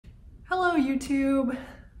Hello YouTube!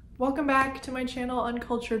 Welcome back to my channel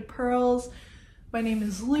Uncultured Pearls. My name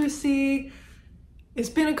is Lucy. It's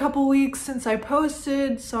been a couple weeks since I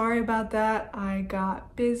posted. Sorry about that. I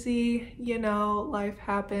got busy, you know, life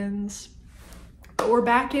happens. But we're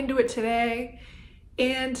back into it today.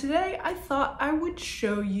 And today I thought I would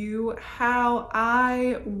show you how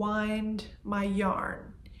I wind my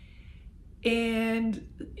yarn. And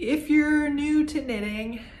if you're new to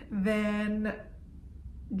knitting, then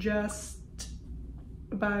just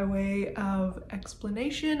by way of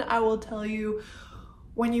explanation, I will tell you,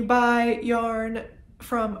 when you buy yarn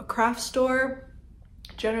from a craft store,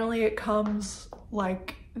 generally it comes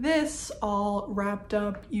like this, all wrapped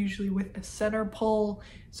up, usually with a center pull,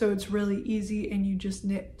 so it's really easy and you just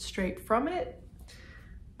knit straight from it.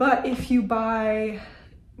 But if you buy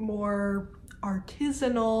more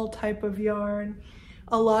artisanal type of yarn,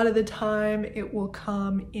 a lot of the time it will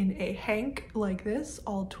come in a hank like this,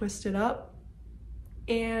 all twisted up.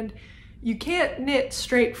 And you can't knit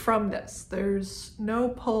straight from this. There's no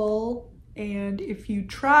pull, and if you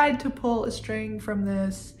tried to pull a string from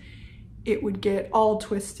this, it would get all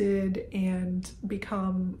twisted and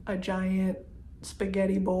become a giant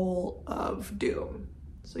spaghetti bowl of doom.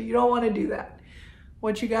 So you don't want to do that.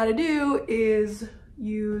 What you got to do is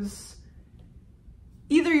use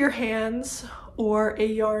either your hands or a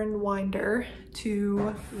yarn winder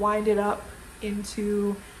to wind it up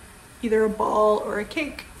into either a ball or a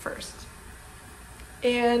cake first.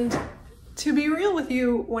 And to be real with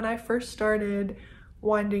you, when I first started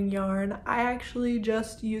winding yarn, I actually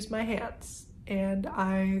just used my hands, and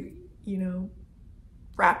I,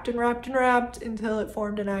 wrapped and wrapped and wrapped until it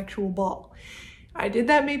formed an actual ball. I did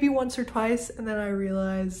that maybe once or twice, and then I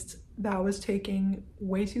realized that was taking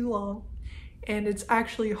way too long. And it's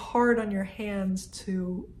actually hard on your hands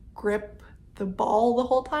to grip the ball the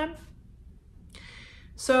whole time.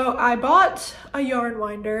 So I bought a yarn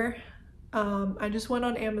winder. I just went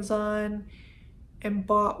on Amazon and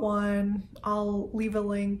bought one. I'll leave a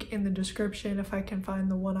link in the description if I can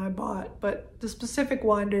find the one I bought, but the specific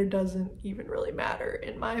winder doesn't even really matter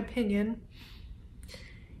in my opinion.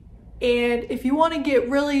 And if you want to get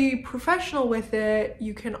really professional with it,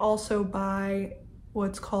 you can also buy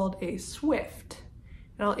what's called a Swift.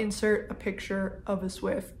 And I'll insert a picture of a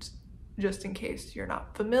Swift just in case you're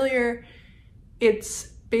not familiar. It's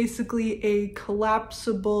basically a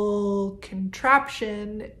collapsible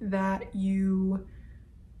contraption that you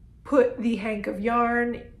put the hank of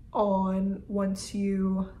yarn on once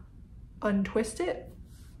you untwist it,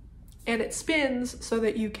 and it spins so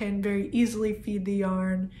that you can very easily feed the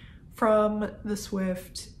yarn from the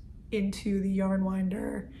Swift into the yarn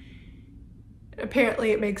winder.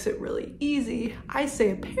 Apparently it makes it really easy. I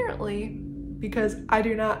say apparently because I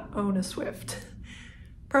do not own a Swift.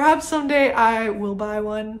 Perhaps someday I will buy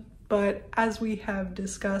one, but as we have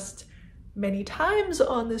discussed many times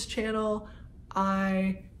on this channel,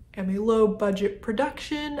 I am a low budget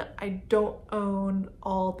production. I don't own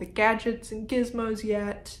all the gadgets and gizmos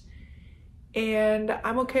yet, and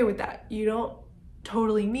I'm okay with that. You don't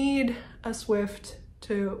totally need a Swift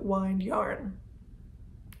to wind yarn.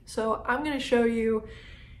 So I'm gonna show you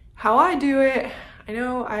how I do it. I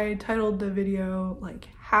know I titled the video like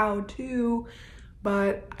how to,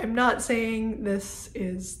 but I'm not saying this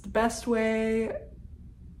is the best way.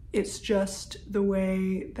 It's just the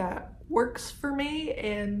way that works for me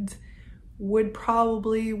and would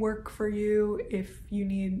probably work for you if you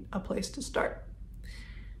need a place to start.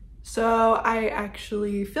 So I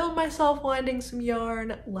actually filmed myself winding some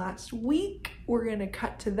yarn last week. We're gonna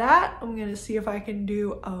cut to that. I'm gonna see if I can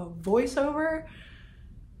do a voiceover.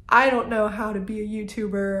 I don't know how to be a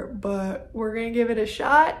YouTuber, but we're gonna give it a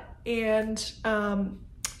shot. And so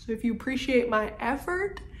if you appreciate my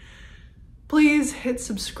effort, please hit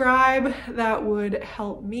subscribe. That would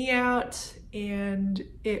help me out, and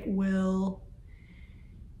it will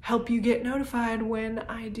help you get notified when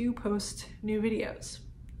I do post new videos.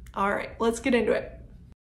 All right, let's get into it.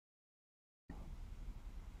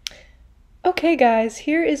 Okay guys,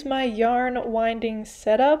 here is my yarn winding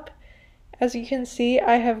setup. As you can see,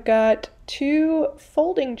 I have got two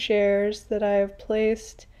folding chairs that I have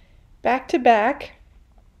placed back to back,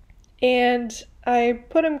 and I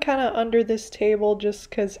put them kind of under this table just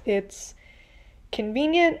because it's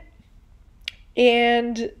convenient.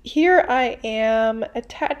 And here I am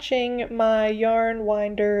attaching my yarn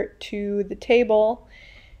winder to the table.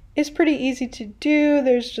 It's pretty easy to do.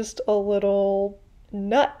 There's just a little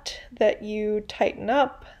nut that you tighten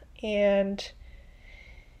up and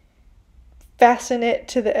fasten it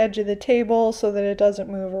to the edge of the table so that it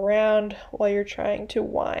doesn't move around while you're trying to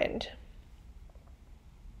wind.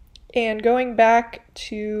 And going back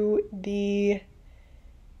to the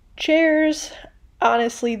chairs,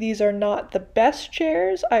 honestly, these are not the best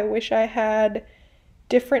chairs. I wish I had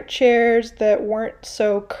different chairs that weren't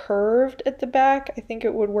so curved at the back. I think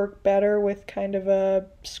it would work better with kind of a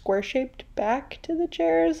square-shaped back to the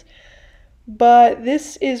chairs. But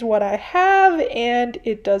this is what I have, and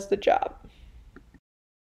it does the job.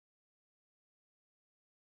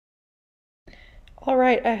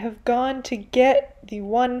 Alright, I have gone to get the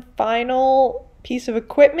one final piece of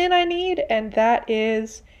equipment I need, and that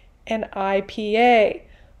is an IPA.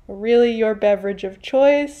 Really your beverage of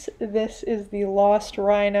choice. This is the Lost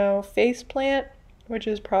Rhino faceplant, which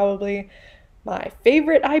is probably my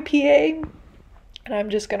favorite IPA. And I'm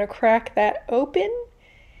just going to crack that open.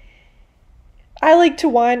 I like to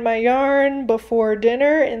wind my yarn before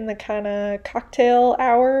dinner in the kind of cocktail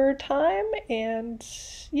hour time, and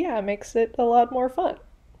yeah, it makes it a lot more fun.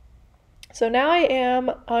 So now I am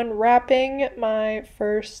unwrapping my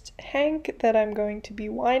first hank that I'm going to be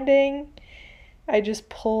winding. I just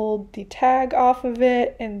pulled the tag off of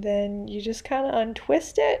it, and then you just kind of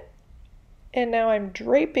untwist it, and now I'm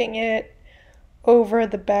draping it over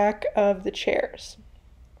the back of the chairs.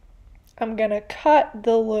 I'm gonna cut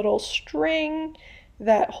the little string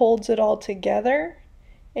that holds it all together,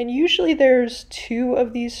 and usually there's 2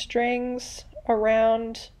 of these strings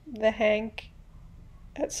around the hank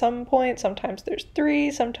at some point. Sometimes there's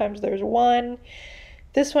 3, sometimes there's 1.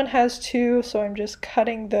 This one has 2, so I'm just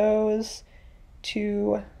cutting those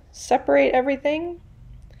to separate everything.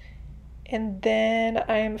 And then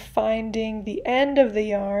I'm finding the end of the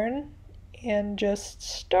yarn and just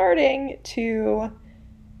starting to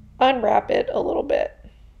unwrap it a little bit.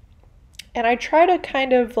 And I try to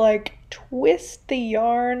kind of like twist the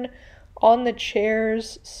yarn on the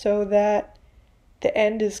chairs so that the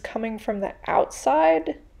end is coming from the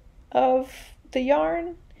outside of the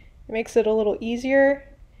yarn. It makes it a little easier.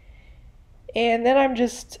 And then I'm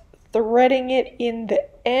just threading it in the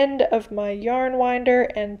end of my yarn winder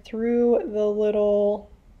and through the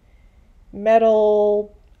little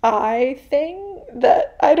metal eye thing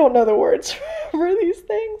that I don't know the words for these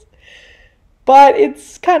things, but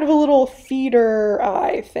it's kind of a little feeder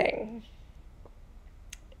eye thing.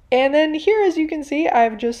 And then here, as you can see,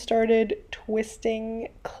 I've just started twisting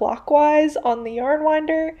clockwise on the yarn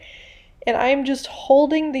winder, and I'm just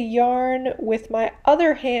holding the yarn with my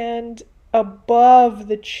other hand above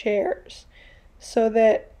the chairs so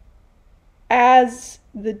that as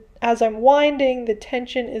I'm winding, the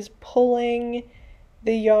tension is pulling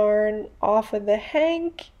the yarn off of the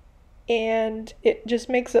hank, and it just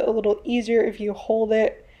makes it a little easier if you hold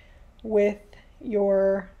it with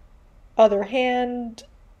your other hand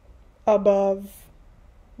above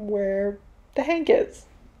where the hank is,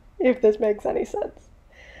 if this makes any sense.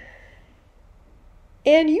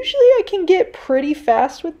 And usually I can get pretty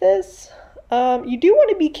fast with this. You do want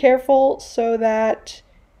to be careful so that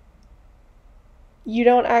you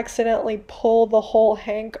don't accidentally pull the whole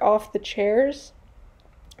hank off the chairs.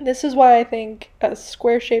 This is why I think a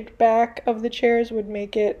square-shaped back of the chairs would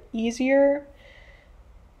make it easier.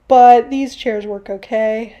 But these chairs work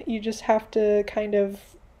okay. You just have to kind of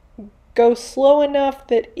go slow enough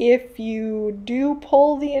that if you do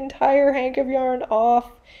pull the entire hank of yarn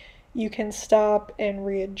off, you can stop and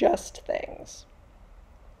readjust things.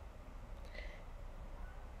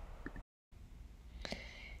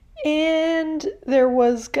 And there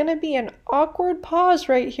was gonna be an awkward pause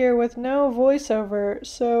right here with no voiceover,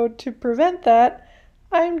 so to prevent that,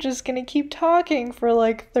 I'm just gonna keep talking for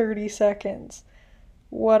like 30 seconds.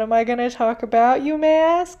 What am I gonna talk about, you may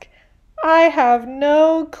ask? I have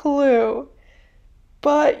no clue.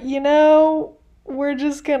 But you know, we're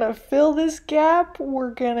just gonna fill this gap,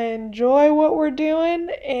 we're gonna enjoy what we're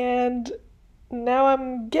doing, and now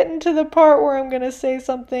I'm getting to the part where I'm gonna say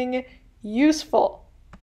something useful.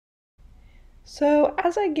 So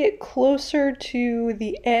as I get closer to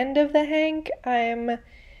the end of the hank, I'm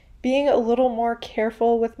being a little more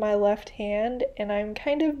careful with my left hand, and I'm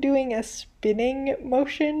kind of doing a spinning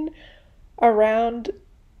motion around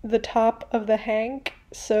the top of the hank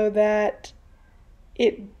so that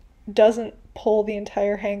it doesn't pull the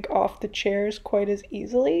entire hank off the chairs quite as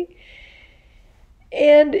easily.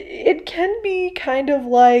 And it can be kind of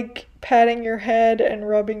like patting your head and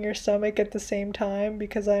rubbing your stomach at the same time,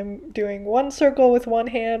 because I'm doing one circle with one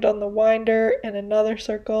hand on the winder and another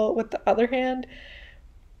circle with the other hand.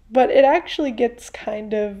 But it actually gets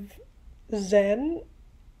kind of zen,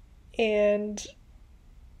 and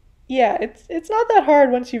yeah, it's not that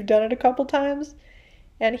hard once you've done it a couple times.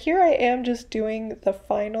 And here I am just doing the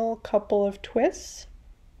final couple of twists,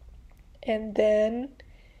 and then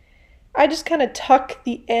I just kind of tuck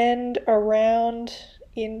the end around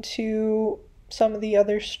into some of the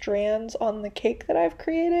other strands on the cake that I've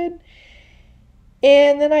created.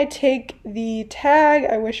 And then I take the tag,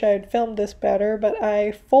 I wish I had filmed this better, but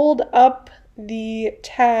I fold up the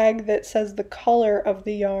tag that says the color of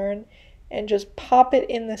the yarn and just pop it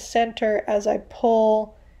in the center as I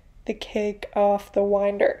pull the cake off the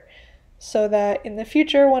winder, so that in the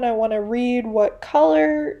future when I want to read what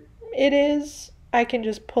color it is, I can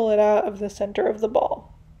just pull it out of the center of the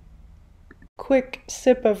ball. Quick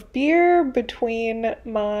sip of beer between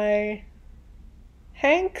my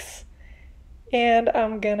hanks, and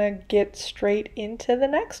I'm gonna get straight into the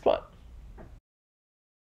next one.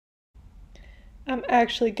 I'm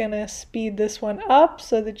actually gonna speed this one up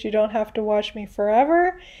so that you don't have to watch me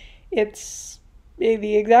forever. It's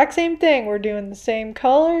the exact same thing. We're doing the same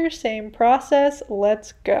color, same process.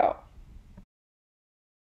 Let's go.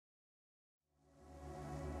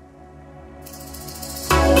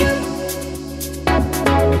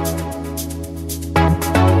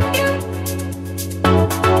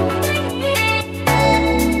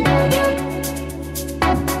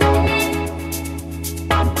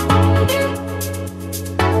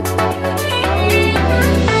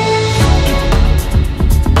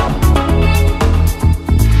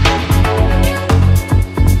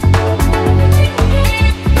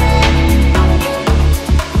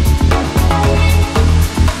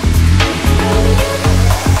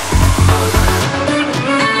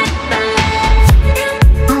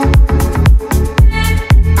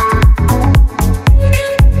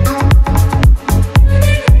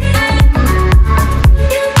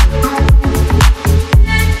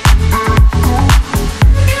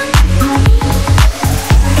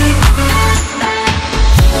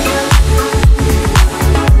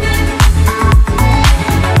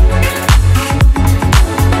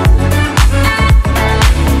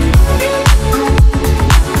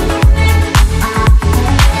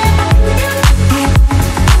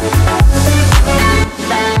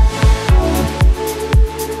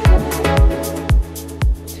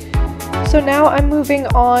 So now I'm moving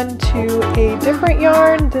on to a different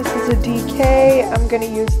yarn. This is a DK. I'm going to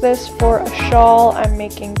use this for a shawl I'm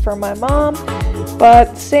making for my mom,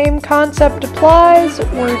 but same concept applies.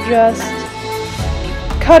 We're just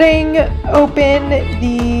cutting open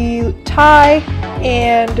the tie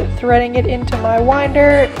and threading it into my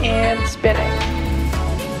winder and spinning.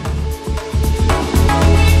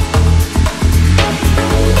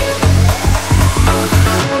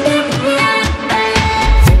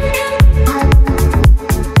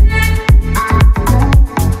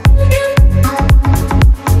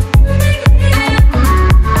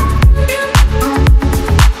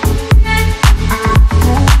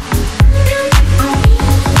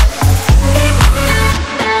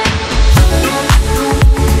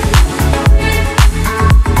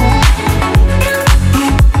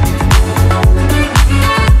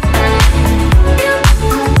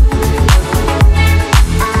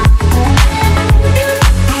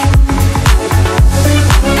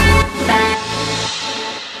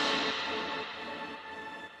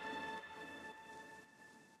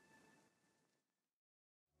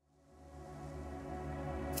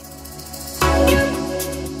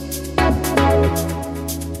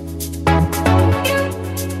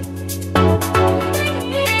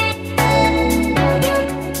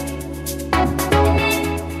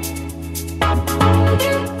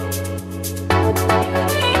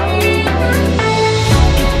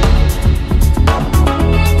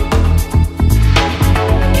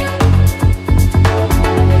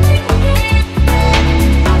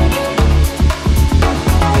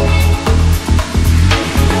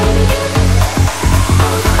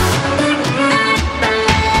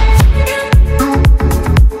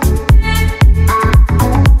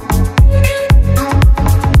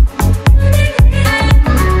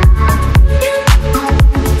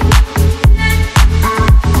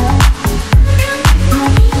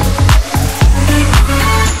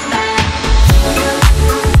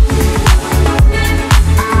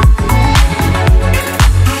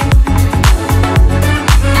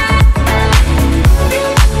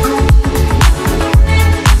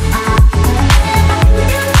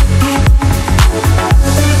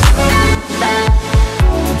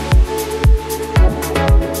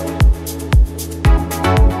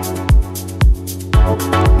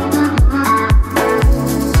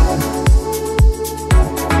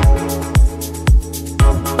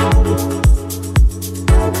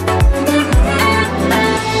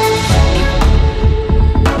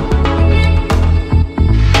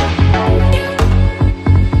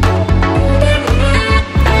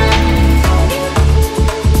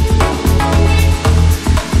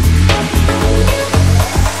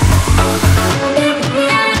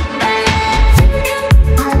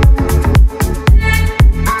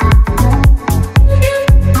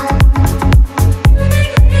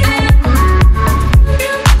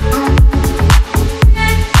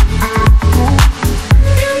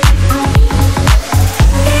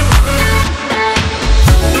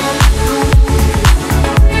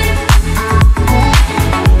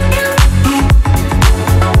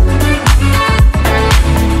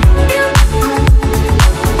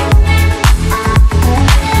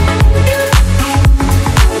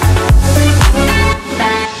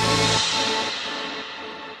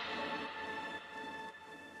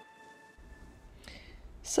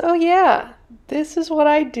 yeah, this is what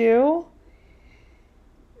I do.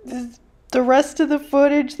 The rest of the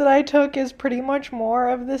footage that I took is pretty much more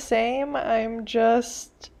of the same. I'm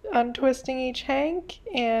just untwisting each hank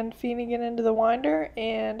and feeding it into the winder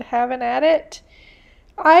and having at it.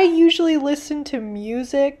 I usually listen to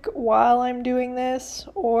music while I'm doing this,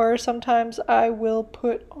 or sometimes I will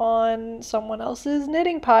put on someone else's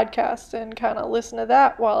knitting podcast and kind of listen to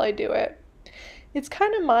that while I do it. It's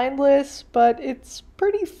kind of mindless, but it's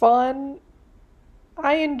pretty fun.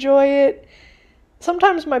 I enjoy it.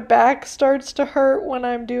 Sometimes my back starts to hurt when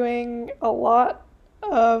I'm doing a lot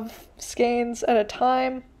of skeins at a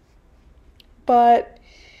time, but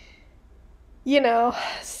you know,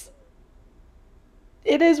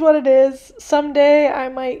 it is what it is. Someday I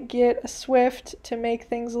might get a Swift to make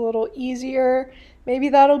things a little easier. Maybe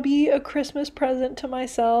that'll be a Christmas present to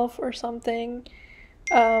myself or something.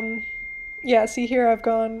 Yeah, see here I've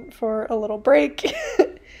gone for a little break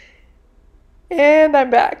and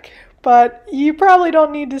I'm back. But you probably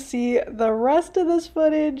don't need to see the rest of this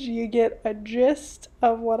footage. You get a gist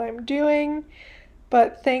of what I'm doing.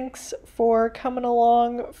 But thanks for coming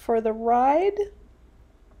along for the ride.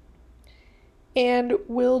 And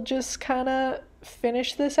we'll just kind of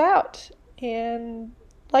finish this out. And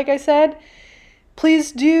like I said,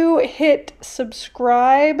 please do hit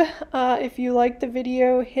subscribe. If you like the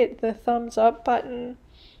video, hit the thumbs up button.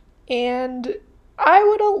 And I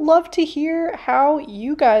would love to hear how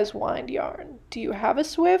you guys wind yarn. Do you have a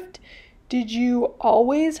Swift? Did you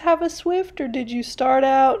always have a Swift, or did you start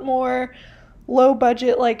out more low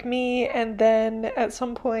budget like me and then at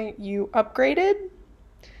some point you upgraded?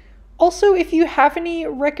 Also, if you have any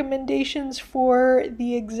recommendations for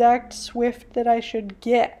the exact Swift that I should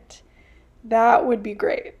get, that would be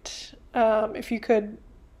great. If you could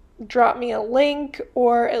drop me a link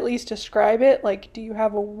or at least describe it. Like, do you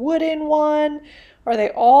have a wooden one? Are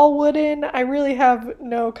they all wooden? I really have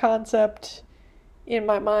no concept in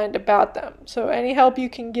my mind about them. So any help you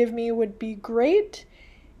can give me would be great.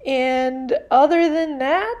 And other than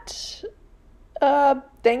that,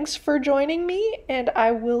 thanks for joining me, and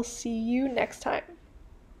I will see you next time.